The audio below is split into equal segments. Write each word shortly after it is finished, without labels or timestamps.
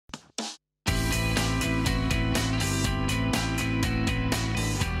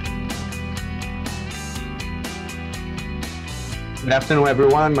Good afternoon,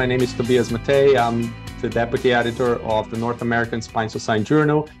 everyone. My name is Tobias Mattei. I'm the Deputy Editor of the North American Spine Society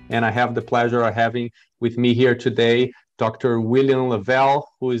Journal, and I have the pleasure of having with me here today Dr. William Lavelle,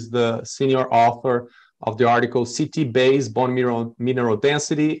 who is the senior author of the article CT-Based Bone Mineral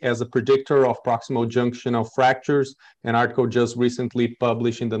Density as a Predictor of Proximal Junctional Fractures, an article just recently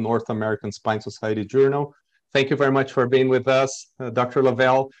published in the North American Spine Society Journal. Thank you very much for being with us, Dr.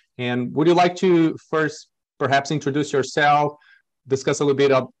 Lavelle. And would you like to first perhaps introduce yourself, discuss a little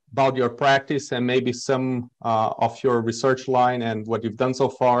bit about your practice and maybe some of your research line and what you've done so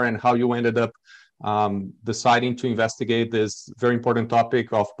far and how you ended up deciding to investigate this very important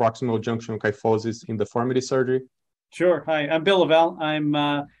topic of proximal junctional kyphosis in deformity surgery? Sure. Hi, I'm Bill Lavelle. I'm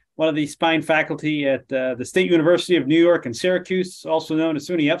one of the spine faculty at the State University of New York in Syracuse, also known as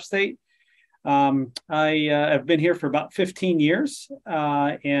SUNY Upstate. I have been here for about 15 years,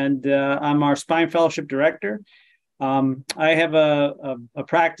 and I'm our spine fellowship director. I have a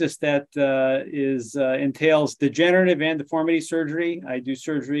practice that entails degenerative and deformity surgery. I do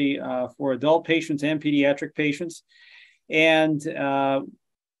surgery for adult patients and pediatric patients. And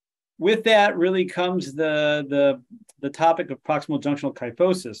with that really comes the topic of proximal junctional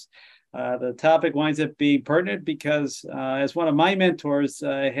kyphosis. The topic winds up being pertinent because, as one of my mentors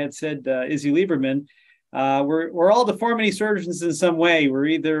had said, Izzy Lieberman, we're all deformity surgeons in some way. We're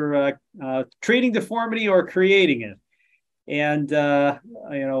either treating deformity or creating it. And the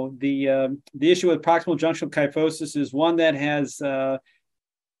issue with proximal junctional kyphosis is one that has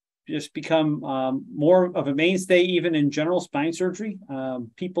just become more of a mainstay even in general spine surgery.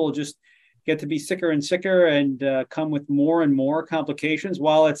 People just get to be sicker and sicker and come with more and more complications.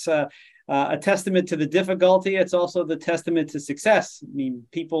 While it's a testament to the difficulty, it's also the testament to success. I mean,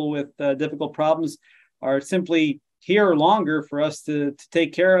 people with difficult problems are simply here longer for us to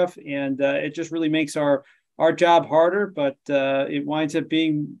take care of, and it just really makes our job harder, but it winds up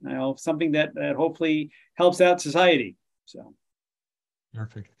being something that hopefully helps out society. So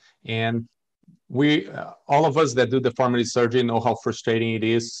perfect. And we all of us that do deformity surgery know how frustrating it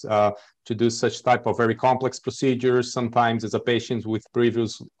is to do such type of very complex procedures. Sometimes as a patient with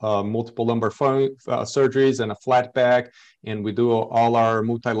previous multiple lumbar surgeries and a flat back, and we do all our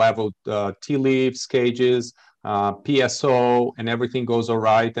multi-level T-leaves, cages, PSO, and everything goes all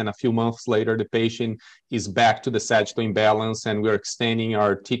right. And a few months later, the patient is back to the sagittal imbalance, and we're extending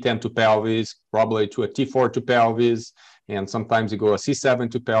our T10 to pelvis, probably to a T4 to pelvis, and sometimes you go a C7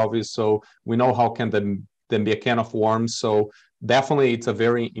 to pelvis. So we know how can then be a can of worms. So definitely it's a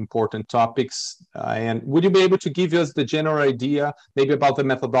very important topic. And would you be able to give us the general idea maybe about the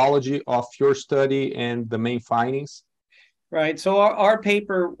methodology of your study and the main findings? Right. So our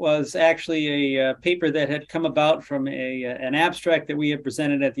paper was actually a paper that had come about from an abstract that we had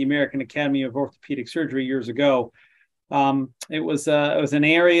presented at the American Academy of Orthopedic Surgery years ago. It was an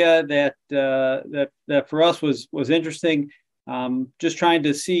area that for us was interesting. Just trying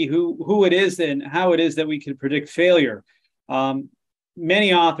to see who it is and how it is that we can predict failure.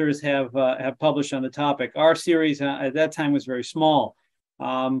 Many authors have published on the topic. Our series at that time was very small.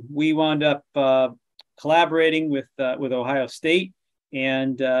 We wound up collaborating with Ohio State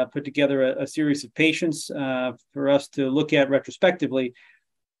and put together a series of patients for us to look at retrospectively.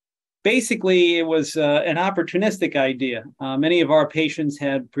 Basically, it was an opportunistic idea. Many of our patients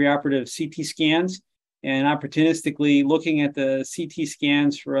had preoperative CT scans, and opportunistically looking at the CT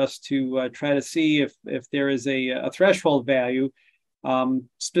scans for us to try to see if there is a threshold value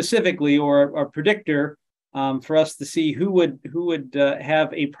specifically or a predictor for us to see who would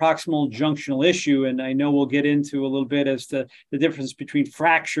have a proximal junctional issue. And I know we'll get into a little bit as to the difference between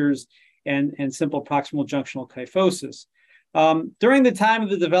fractures and simple proximal junctional kyphosis. During the time of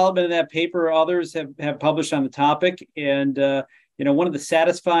the development of that paper, others have published on the topic. And, one of the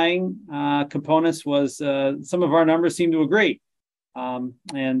satisfying components was some of our numbers seem to agree.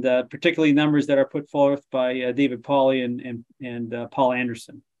 And particularly numbers that are put forth by David Pauly and Paul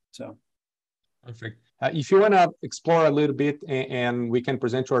Anderson. So. Perfect. If you want to explore a little bit and we can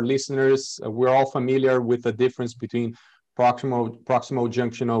present to our listeners, we're all familiar with the difference between proximal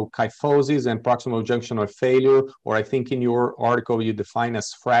junctional kyphosis and proximal junctional failure, or I think in your article you define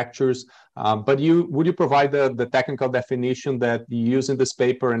as fractures. But would you provide the technical definition that you use in this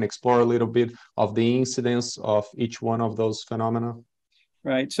paper and explore a little bit of the incidence of each one of those phenomena?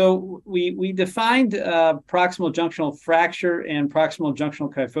 Right. So we defined proximal junctional fracture and proximal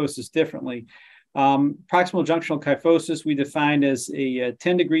junctional kyphosis differently. Proximal junctional kyphosis we defined as a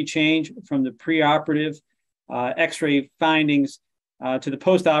 10-degree change from the preoperative X-ray findings to the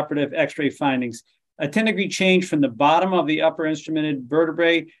postoperative X-ray findings. A 10-degree change from the bottom of the upper instrumented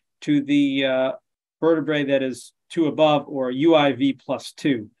vertebrae to the vertebrae that is 2 above, or UIV plus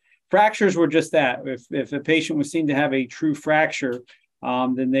 2. Fractures were just that. If a patient was seen to have a true fracture,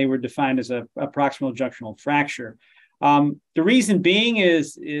 then they were defined as a proximal junctional fracture. The reason being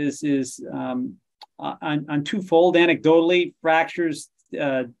is on twofold. Anecdotally, fractures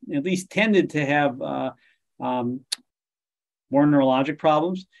at least tended to have more neurologic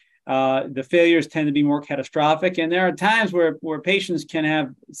problems. The failures tend to be more catastrophic, and there are times where patients can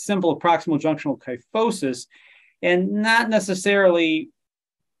have simple proximal junctional kyphosis and not necessarily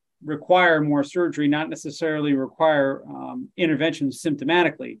require more surgery, not necessarily require intervention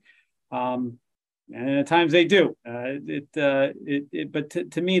symptomatically. And at times they do. But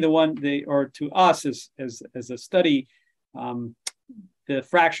to me, to us as a study, the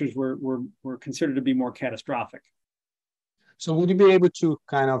fractures were considered to be more catastrophic. So would you be able to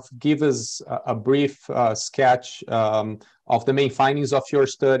kind of give us a brief sketch of the main findings of your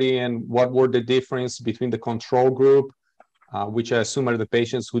study, and what were the difference between the control group, which I assume are the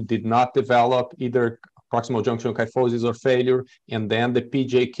patients who did not develop either proximal junctional kyphosis or failure, and then the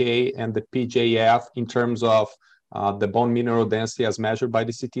PJK and the PJF in terms of the bone mineral density as measured by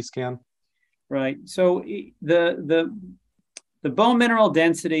the CT scan? Right. So the bone mineral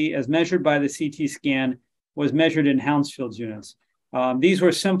density as measured by the CT scan was measured in Hounsfield's units. These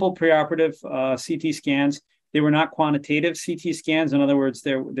were simple preoperative CT scans. They were not quantitative CT scans. In other words,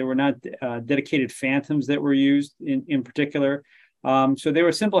 there were not dedicated phantoms that were used in particular. So they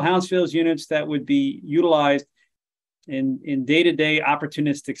were simple Hounsfield's units that would be utilized in day-to-day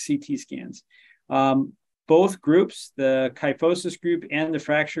opportunistic CT scans. Both groups, the kyphosis group and the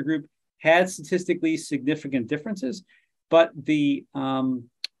fracture group, had statistically significant differences, but the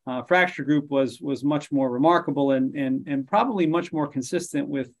fracture group was much more remarkable and probably much more consistent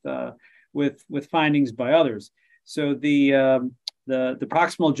with findings by others. So the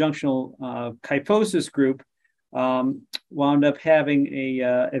proximal junctional kyphosis group wound up having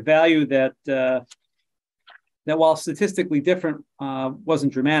a value that while statistically different,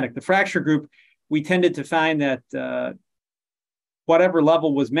 wasn't dramatic. The fracture group, we tended to find that whatever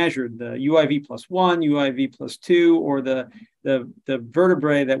level was measured, the UIV plus 1, UIV plus 2, or the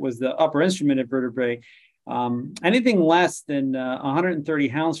vertebrae that was the upper instrumented vertebrae, anything less than 130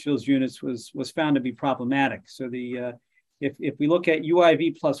 Hounsfield's units was found to be problematic. So if we look at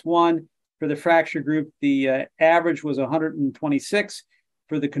UIV plus 1 for the fracture group, the average was 126.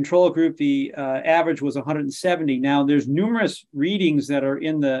 For the control group, the average was 170. Now, there's numerous readings that are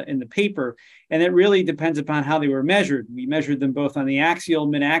in the paper, and it really depends upon how they were measured. We measured them both on the axial,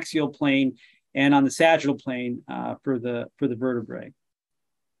 mid-axial plane, and on the sagittal plane for the vertebrae.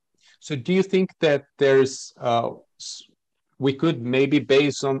 So, do you think that there's we could maybe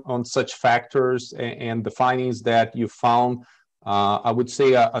base on such factors and the findings that you found, I would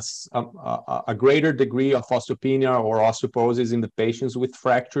say a greater degree of osteopenia or osteoporosis in the patients with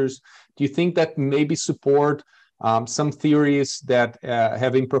fractures? Do you think that maybe support some theories that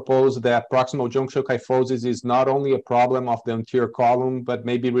have been proposed that proximal junctional kyphosis is not only a problem of the anterior column, but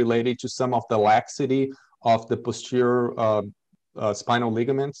maybe related to some of the laxity of the posterior spinal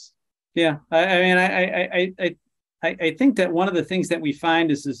ligaments? Yeah, I think that one of the things that we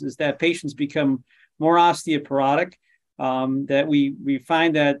find is that patients become more osteoporotic. That we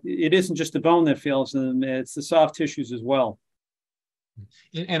find that it isn't just the bone that fails them; it's the soft tissues as well.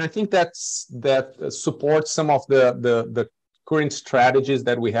 And I think that supports some of the current strategies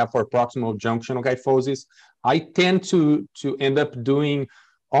that we have for proximal junctional kyphosis. I tend to end up doing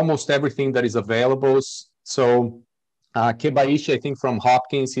almost everything that is available. So Kebaishi, I think from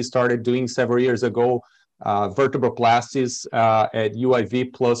Hopkins, he started doing several years ago vertebroplasties at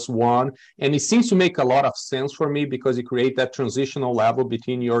UIV plus 1, and it seems to make a lot of sense for me because you create that transitional level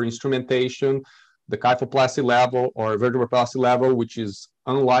between your instrumentation, the kyphoplasty level or vertebroplasty level, which is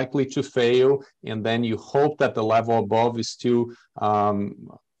unlikely to fail, and then you hope that the level above is still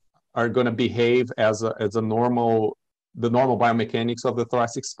are going to behave as the normal biomechanics of the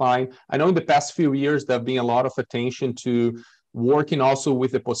thoracic spine. I know in the past few years there have been a lot of attention to working also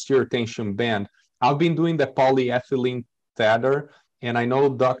with the posterior tension band. I've been doing the polyethylene tether, and I know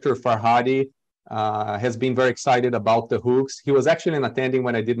Dr. Farhadi has been very excited about the hooks. He was actually an attending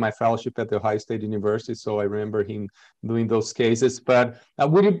when I did my fellowship at the Ohio State University, so I remember him doing those cases. But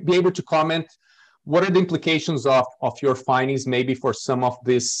would you be able to comment, what are the implications of your findings maybe for some of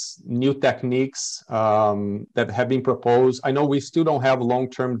these new techniques that have been proposed? I know we still don't have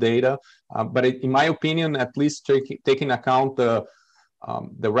long-term data, but in my opinion, at least taking account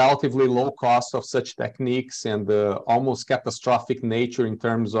the relatively low cost of such techniques and the almost catastrophic nature in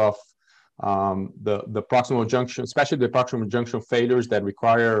terms of the proximal junction, especially the proximal junction failures that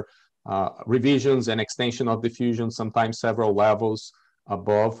require revisions and extension of the fusion, sometimes several levels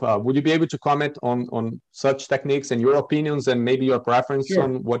above. Would you be able to comment on such techniques and your opinions and maybe your preference Sure.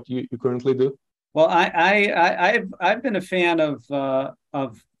 on what you currently do? Well, I've been a fan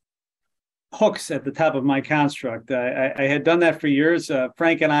of hooks at the top of my construct. I had done that for years.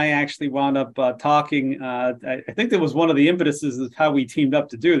 Frank and I actually wound up talking. I think that was one of the impetuses of how we teamed up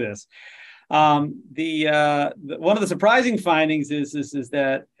to do this. One of the surprising findings is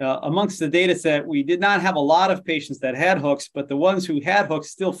that amongst the data set, we did not have a lot of patients that had hooks, but the ones who had hooks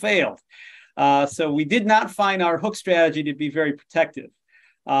still failed. So we did not find our hook strategy to be very protective.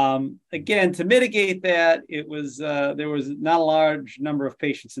 Again, to mitigate that, there was not a large number of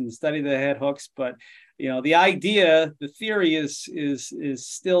patients in the study that had hooks, but the theory is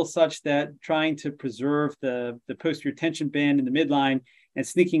still such that trying to preserve the posterior tension band in the midline and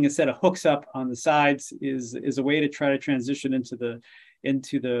sneaking a set of hooks up on the sides is a way to try to transition into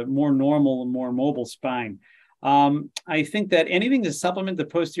the more normal and more mobile spine. I think that anything to supplement the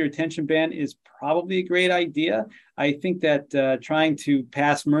posterior tension band is probably a great idea. I think that trying to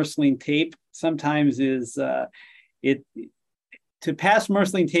pass Merceline tape sometimes to pass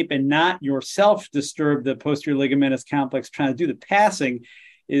Merceline tape and not yourself disturb the posterior ligamentous complex. Trying to do the passing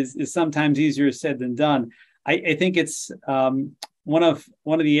is sometimes easier said than done. I think it's one of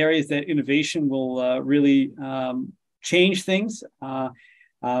the areas that innovation will really change things.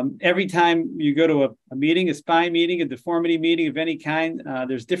 Every time you go to a meeting, a spine meeting, a deformity meeting of any kind,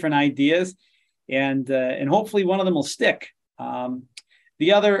 there's different ideas, and hopefully one of them will stick.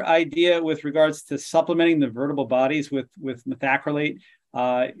 The other idea with regards to supplementing the vertebral bodies with methacrylate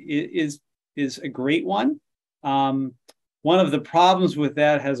is a great one. One of the problems with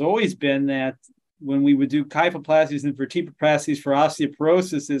that has always been that when we would do kyphoplasties and vertebroplasties for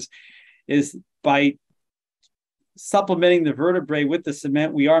osteoporosis is by supplementing the vertebrae with the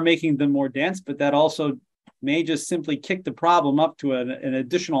cement, we are making them more dense, but that also may just simply kick the problem up to an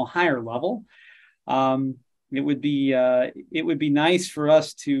additional higher level. It would be nice for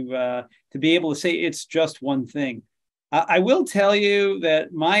us to be able to say it's just one thing. I will tell you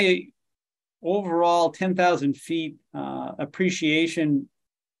that my overall 10,000 feet appreciation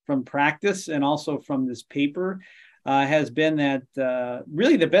from practice and also from this paper has been that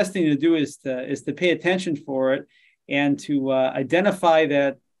really the best thing to do is to pay attention for it and to identify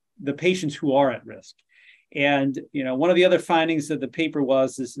that the patients who are at risk. And one of the other findings of the paper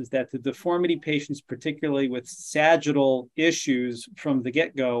is that the deformity patients, particularly with sagittal issues from the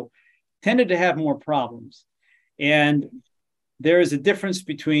get-go, tended to have more problems. And there is a difference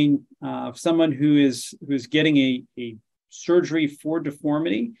between someone who is getting a surgery for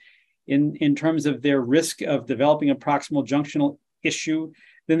deformity in terms of their risk of developing a proximal junctional issue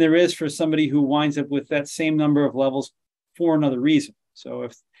than there is for somebody who winds up with that same number of levels for another reason. So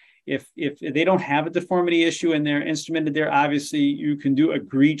if they don't have a deformity issue and they're instrumented there, obviously you can do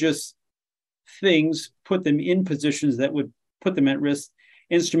egregious things, put them in positions that would put them at risk,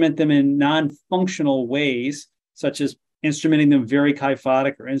 instrument them in non-functional ways, such as instrumenting them very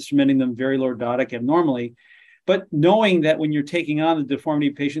kyphotic or instrumenting them very lordotic abnormally. But knowing that when you're taking on the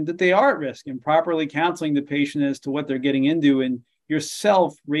deformity patient, that they are at risk, and properly counseling the patient as to what they're getting into, and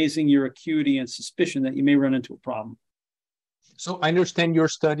yourself raising your acuity and suspicion that you may run into a problem. So I understand your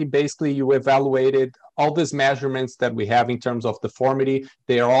study, basically you evaluated all these measurements that we have in terms of deformity.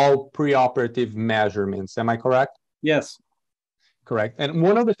 They are all preoperative measurements. Am I correct? Yes. Correct. And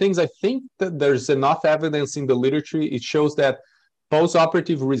one of the things I think that there's enough evidence in the literature, it shows that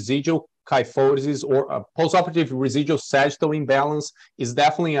postoperative residual kyphosis or postoperative residual sagittal imbalance is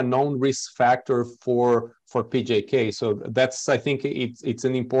definitely a known risk factor for PJK. So that's, I think it's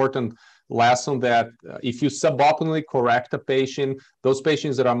an important lesson that if you suboptimally correct a patient, those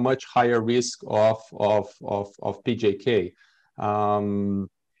patients that are much higher risk of PJK.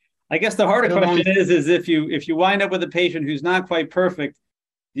 I guess the harder question is if you wind up with a patient who's not quite perfect,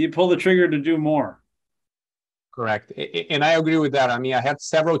 do you pull the trigger to do more? Correct. And I agree with that. I mean, I had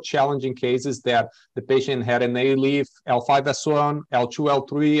several challenging cases that the patient had an A-leaf, L5S1, L2,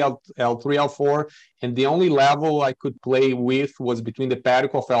 L3, L3, L4, and the only level I could play with was between the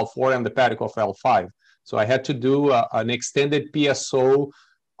pedicle of L4 and the pedicle of L5. So I had to do an extended PSO,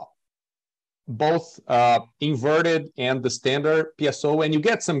 both inverted and the standard PSO, and you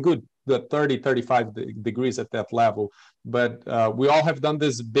get some good, the 30, 35 degrees at that level. But we all have done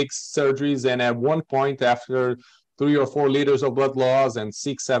these big surgeries, and at one point after 3 or 4 liters of blood loss and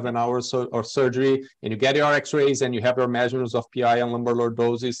 6-7 hours of surgery, and you get your x-rays and you have your measurements of PI and lumbar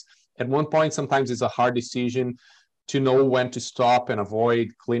lordosis, at one point sometimes it's a hard decision to know when to stop and avoid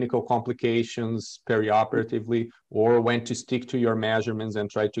clinical complications perioperatively, or when to stick to your measurements and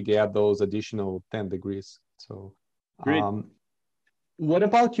try to get those additional 10 degrees. So what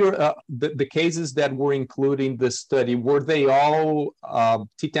about your the cases that were included in the study? Were they all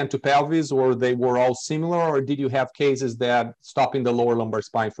T10 to pelvis, or they were all similar, or did you have cases that stopping the lower lumbar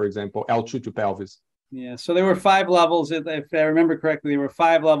spine, for example, L2 to pelvis? Yeah, so there were 5 levels. If I remember correctly, there were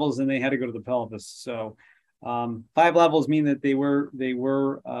 5 levels, and they had to go to the pelvis. So 5 levels mean that they were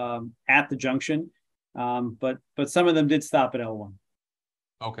at the junction, but some of them did stop at L1.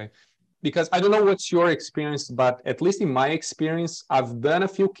 Okay. Because I don't know what's your experience, but at least in my experience, I've done a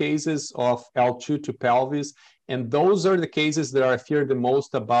few cases of L2 to pelvis, and those are the cases that I fear the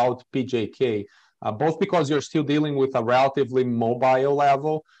most about PJK, both because you're still dealing with a relatively mobile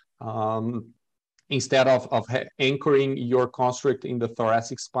level, instead of anchoring your construct in the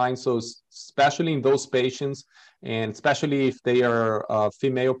thoracic spine. So especially in those patients, and especially if they are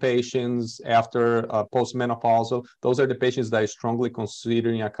female patients after postmenopausal, those are the patients that are strongly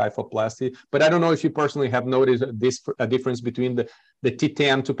considering a kyphoplasty. But I don't know if you personally have noticed a difference between the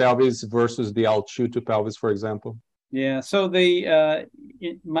T10 to pelvis versus the L2 to pelvis, for example. Yeah, so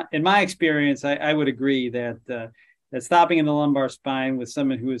in my experience, I would agree that stopping in the lumbar spine with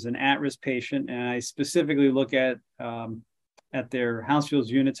someone who is an at-risk patient, and I specifically look at their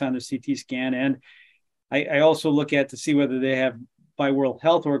Hounsfield's units on their CT scan, and I also look at to see whether they have, by World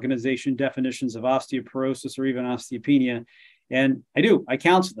Health Organization, definitions of osteoporosis or even osteopenia, and I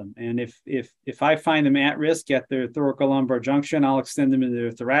counsel them. And if I find them at risk at their thoracolumbar junction, I'll extend them into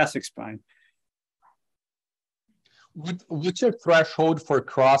their thoracic spine. What's your threshold for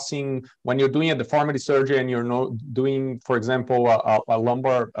crossing when you're doing a deformity surgery and you're not doing, for example, a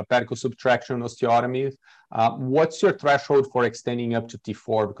lumbar pedicle subtraction osteotomy? What's your threshold for extending up to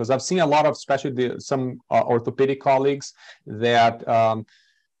T4? Because I've seen a lot of, especially some orthopedic colleagues, that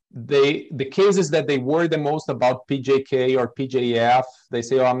the cases that they worry the most about PJK or PJF, they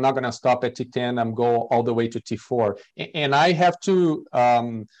say, oh, I'm not going to stop at T10, I'm go all the way to T4. And I have to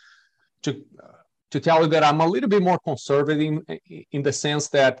tell you that I'm a little bit more conservative in the sense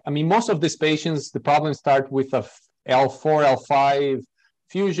that, I mean, most of these patients, the problems start with a L4, L5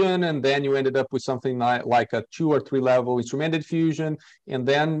 fusion, and then you ended up with something like a 2 or 3 level instrumented fusion, and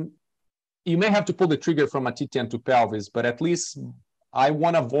then you may have to pull the trigger from a T10 to pelvis, but at least I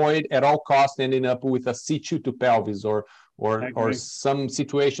want to avoid at all costs ending up with a C2 to pelvis or some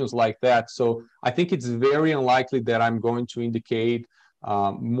situations like that. So I think it's very unlikely that I'm going to indicate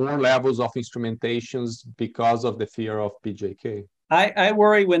more levels of instrumentations because of the fear of PJK. I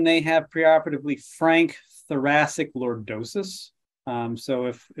worry when they have preoperatively frank thoracic lordosis.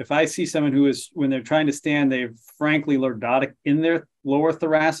 So if I see someone who is, when they're trying to stand, they're frankly lordotic in their lower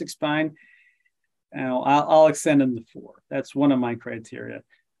thoracic spine, I'll extend them to 4. That's one of my criteria.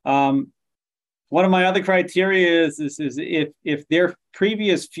 One of my other criteria is if their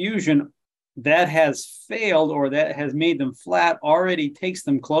previous fusion that has failed or that has made them flat already takes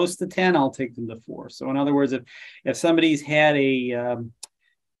them close to 10, I'll take them to 4. So in other words, if somebody's had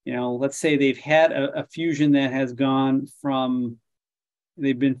let's say they've had a fusion that has gone from,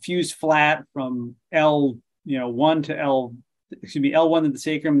 they've been fused flat from L1 to L1 to the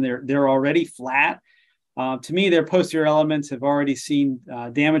sacrum, they're already flat. To me, their posterior elements have already seen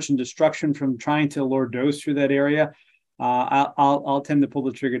damage and destruction from trying to lordose through that area. I'll tend to pull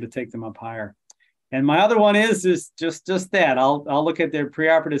the trigger to take them up higher. And my other one is just that. I'll look at their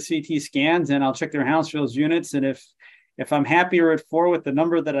preoperative CT scans and I'll check their Hounsfield's units. And if I'm happier at 4 with the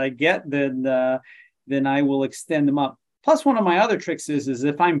number that I get, then I will extend them up. Plus, one of my other tricks is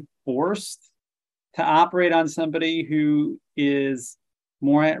if I'm forced to operate on somebody who is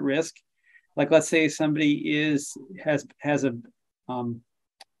more at risk, like let's say somebody has a known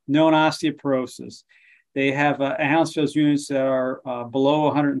osteoporosis. They have a Hounsfield's units that are below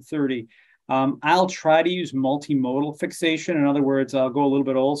 130. I'll try to use multimodal fixation. In other words, I'll go a little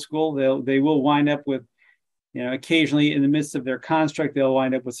bit old school. They will wind up with, occasionally in the midst of their construct, they'll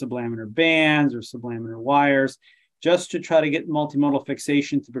wind up with sublaminar bands or sublaminar wires, just to try to get multimodal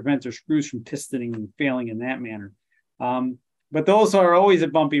fixation to prevent their screws from pistoning and failing in that manner. But those are always a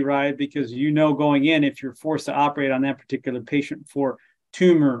bumpy ride because going in, if you're forced to operate on that particular patient for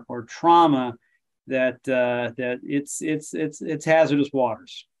tumor or trauma, that it's hazardous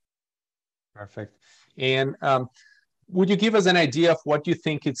waters. Perfect. And would you give us an idea of what you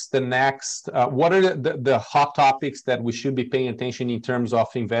think it's the next, what are the hot topics that we should be paying attention in terms of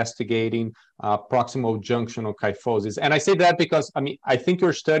investigating proximal junctional kyphosis? And I say that because, I think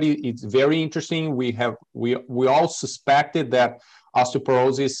your study is very interesting. We all suspected that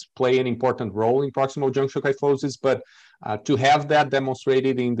osteoporosis play an important role in proximal junctional kyphosis, but to have that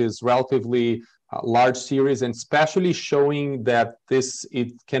demonstrated in this relatively large series, and especially showing that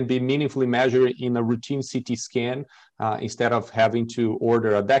it can be meaningfully measured in a routine CT scan instead of having to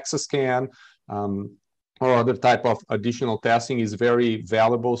order a DEXA scan or other type of additional testing is very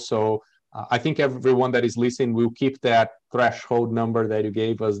valuable. So I think everyone that is listening will keep that threshold number that you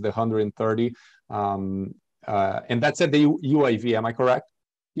gave us, the 130. And that's at the UIV, am I correct?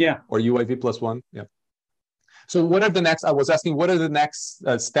 Yeah. Or UIV plus 1? Yeah. So what are the next, I was asking, what are the next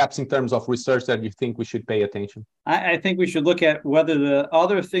steps in terms of research that you think we should pay attention? I think we should look at whether the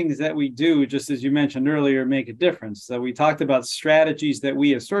other things that we do, just as you mentioned earlier, make a difference. So we talked about strategies that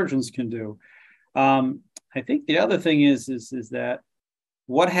we as surgeons can do. I think the other thing is that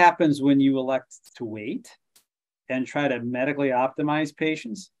what happens when you elect to wait and try to medically optimize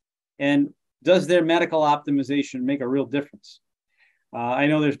patients? And does their medical optimization make a real difference? I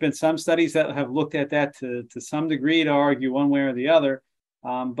know there's been some studies that have looked at that to some degree to argue one way or the other,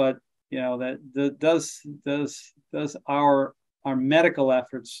 but does our medical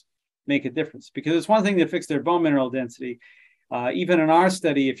efforts make a difference? Because it's one thing to fix their bone mineral density. Even in our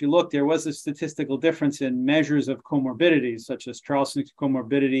study, if you look, there was a statistical difference in measures of comorbidities, such as Charlson's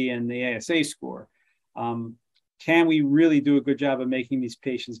comorbidity and the ASA score. Can we really do a good job of making these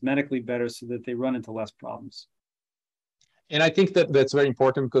patients medically better so that they run into less problems? And I think that that's very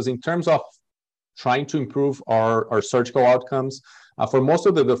important, because in terms of trying to improve our surgical outcomes, for most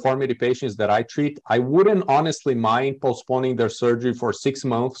of the deformity patients that I treat, I wouldn't honestly mind postponing their surgery for 6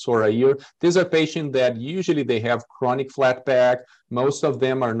 months or a year. These are patients that usually they have chronic flat back. Most of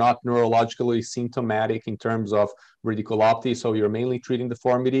them are not neurologically symptomatic in terms of radiculopathy, so you're mainly treating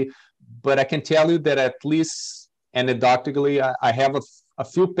deformity. But I can tell you that at least anecdotally, I have a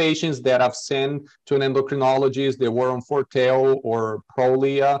few patients that I've sent to an endocrinologist. They were on Forteo or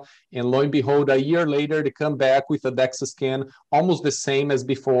Prolia, and lo and behold, a year later, they come back with a DEXA scan, almost the same as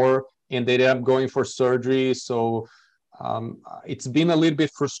before, and they end up going for surgery. So it's been a little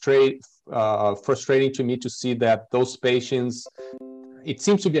bit frustrating to me to see that those patients, it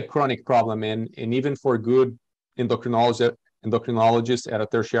seems to be a chronic problem, and even for good endocrinologists at a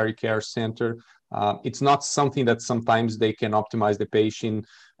tertiary care center, it's not something that sometimes they can optimize the patient,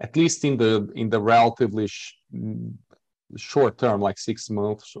 at least in the relatively short term, like 6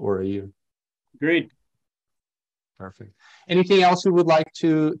 months or a year. Agreed. Perfect. Anything else you would like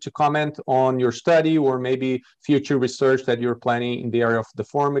to comment on your study, or maybe future research that you're planning in the area of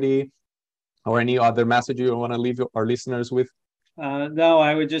deformity, or any other message you want to leave our listeners with? No,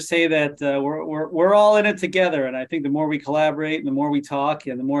 I would just say that we're all in it together, and I think the more we collaborate, and the more we talk,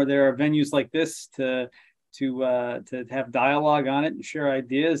 and the more there are venues like this to have dialogue on it and share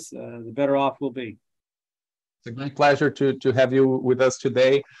ideas, the better off we'll be. It's a great pleasure to have you with us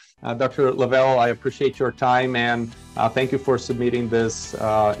today, Dr. Lavelle. I appreciate your time, and thank you for submitting this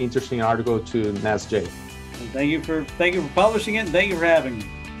interesting article to NASSJ. Thank you for publishing it, and thank you for having me.